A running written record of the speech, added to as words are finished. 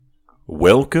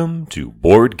Welcome to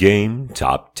Board Game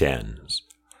Top Tens,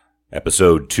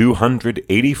 episode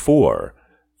 284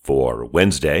 for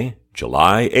Wednesday,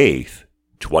 July 8th,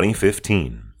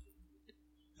 2015.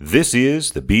 This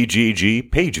is the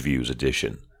BGG Page Views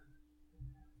edition.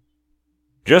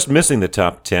 Just missing the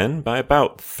top 10 by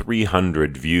about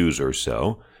 300 views or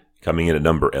so. Coming in at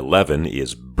number 11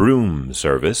 is Broom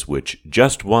Service, which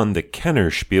just won the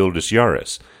Kenner Spiel des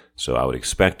Jahres, so I would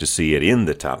expect to see it in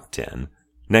the top 10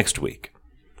 next week.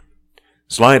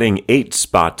 Sliding 8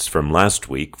 spots from last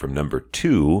week from number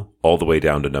 2 all the way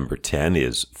down to number 10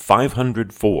 is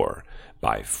 504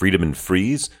 by Freedom and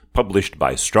Freeze, published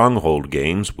by Stronghold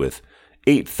Games with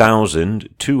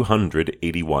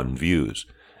 8,281 views.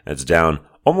 That's down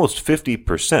almost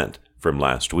 50% from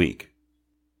last week.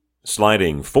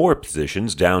 Sliding 4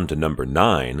 positions down to number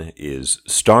 9 is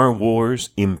Star Wars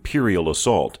Imperial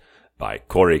Assault by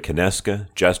Corey Konieczka,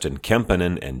 Justin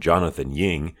Kemppanen, and Jonathan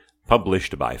Ying,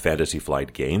 published by Fantasy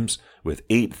Flight Games with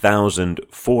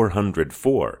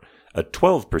 8,404, a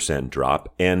 12%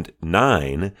 drop, and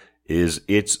 9 is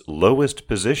its lowest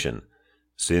position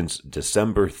since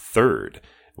December 3rd,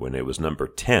 when it was number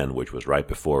 10, which was right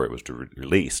before it was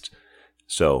released.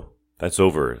 So that's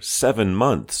over 7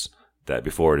 months that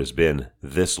before it has been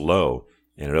this low,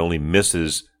 and it only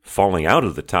misses falling out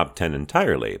of the top 10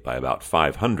 entirely by about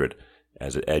 500,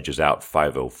 as it edges out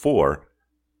 504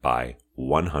 by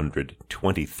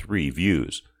 123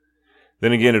 views.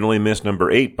 Then again, it only missed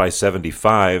number 8 by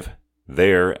 75.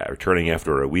 There, returning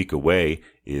after a week away,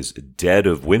 is Dead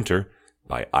of Winter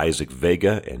by Isaac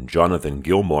Vega and Jonathan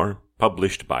Gilmore,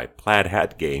 published by Plaid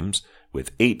Hat Games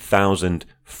with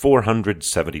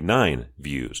 8,479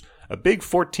 views. A big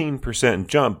 14%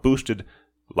 jump, boosted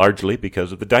largely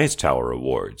because of the Dice Tower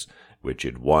Awards, which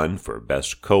it won for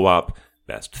Best Co-op,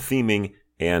 Best Theming,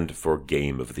 and for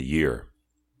Game of the Year.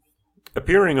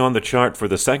 Appearing on the chart for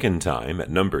the second time at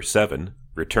number 7,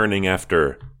 returning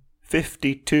after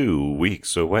 52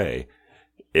 weeks away,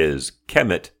 is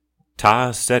Kemet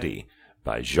Ta Seti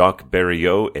by Jacques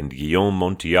Berriot and Guillaume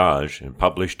Montiage, and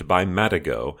published by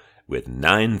Matago with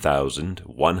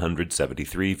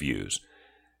 9,173 views.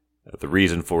 The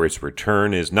reason for its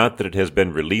return is not that it has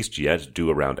been released yet, due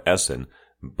around Essen,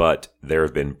 but there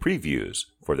have been previews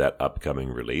for that upcoming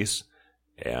release,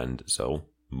 and so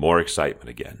more excitement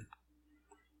again.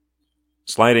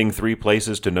 Sliding 3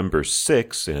 places to number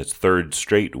 6 in its third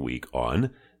straight week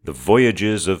on, The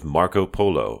Voyages of Marco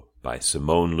Polo by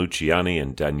Simone Luciani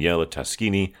and Daniele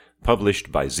Taschini,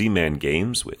 published by Z-Man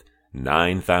Games with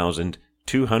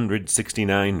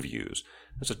 9,269 views.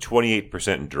 That's a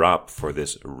 28% drop for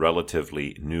this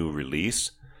relatively new release,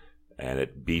 and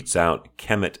it beats out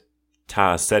Kemet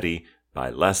Ta Seti by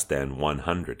less than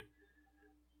 100.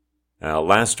 Now,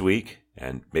 last week,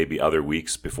 and maybe other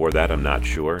weeks before that, I'm not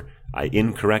sure, I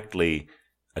incorrectly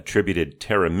attributed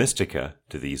Terra Mystica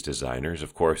to these designers.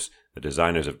 Of course, the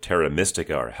designers of Terra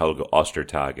Mystica are Helge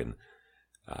Ostertag and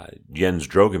Jens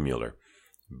Drogemüller.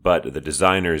 But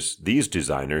these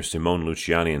designers, Simone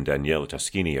Luciani and Daniele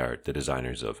Taschini, are the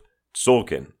designers of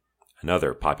Tzolk'in,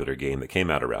 another popular game that came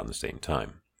out around the same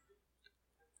time.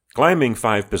 Climbing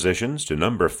 5 positions to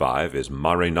number 5 is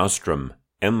Mare Nostrum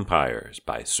Empires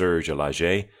by Serge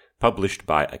Laget, published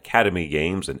by Academy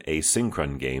Games and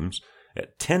Asynchron Games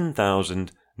at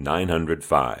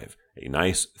 10,905, a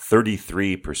nice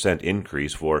 33%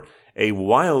 increase for a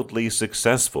wildly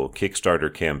successful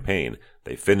Kickstarter campaign.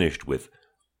 They finished with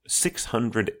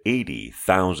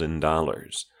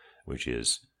 $680,000, which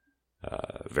is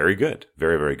very good,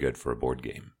 very, very good for a board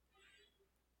game.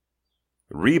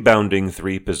 Rebounding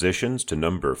 3 positions to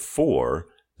number 4,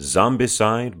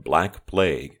 Zombicide Black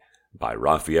Plague by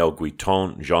Raphael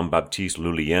Guiton, Jean-Baptiste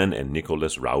Lulien, and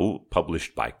Nicolas Raoult,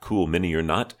 published by Cool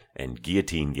Miniornot and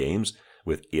Guillotine Games,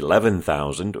 with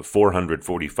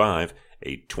 11,445,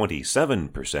 a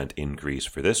 27% increase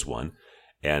for this one.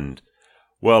 And,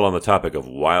 well, on the topic of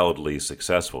wildly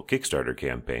successful Kickstarter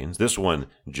campaigns, this one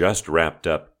just wrapped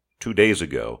up 2 days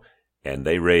ago, and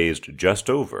they raised just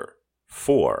over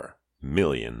 $4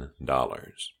 million.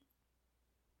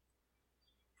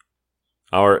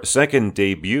 Our second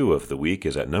debut of the week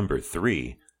is at number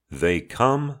 3, They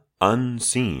Come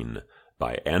Unseen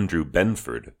by Andrew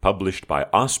Benford, published by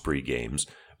Osprey Games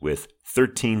with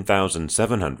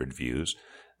 13,700 views.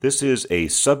 This is a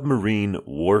submarine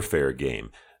warfare game,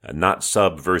 not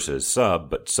sub versus sub,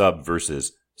 but sub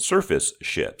versus surface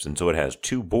ships. And so it has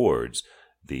 2 boards,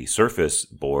 the surface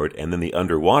board and then the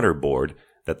underwater board,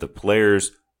 that the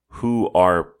players who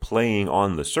are playing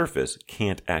on the surface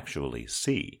can't actually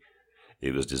see.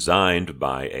 It was designed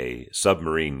by a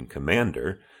submarine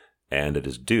commander, and it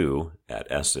is due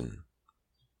at Essen.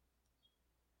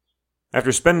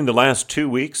 After spending the last 2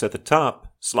 weeks at the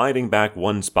top, sliding back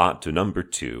one spot to number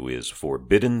 2 is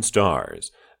Forbidden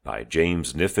Stars by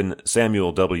James Niffen,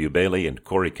 Samuel W. Bailey, and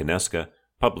Corey Konieczka,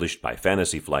 published by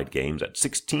Fantasy Flight Games at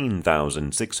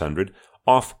 16,600,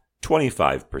 off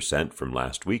 25% from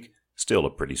last week, still a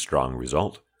pretty strong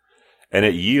result. And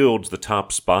it yields the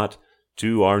top spot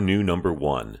to our new number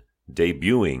 1,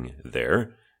 debuting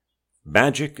there,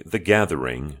 Magic the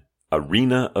Gathering,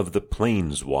 Arena of the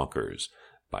Planeswalkers,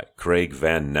 by Craig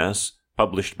Van Ness,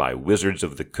 published by Wizards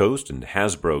of the Coast and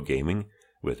Hasbro Gaming,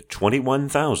 with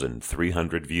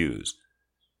 21,300 views.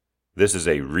 This is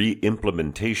a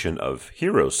re-implementation of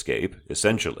HeroScape,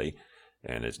 essentially,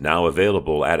 and is now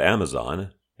available at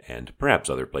Amazon and perhaps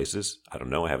other places. I don't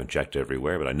know, I haven't checked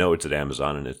everywhere, but I know it's at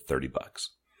Amazon and it's $30.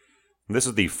 This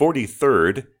is the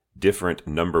 43rd different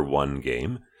number 1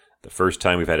 game, the first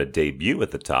time we've had a debut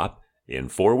at the top in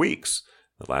 4 weeks,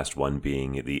 the last one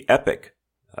being the Epic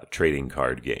trading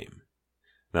card game.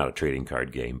 Not a trading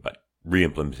card game, but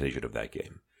re-implementation of that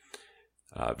game.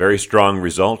 Very strong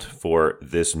result for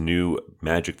this new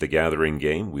Magic the Gathering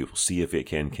game. We will see if it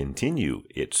can continue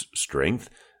its strength.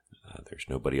 There's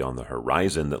nobody on the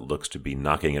horizon that looks to be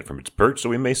knocking it from its perch, so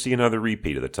we may see another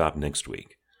repeat of the top next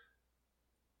week.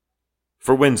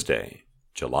 For Wednesday,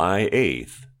 July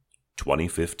 8th,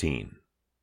 2015.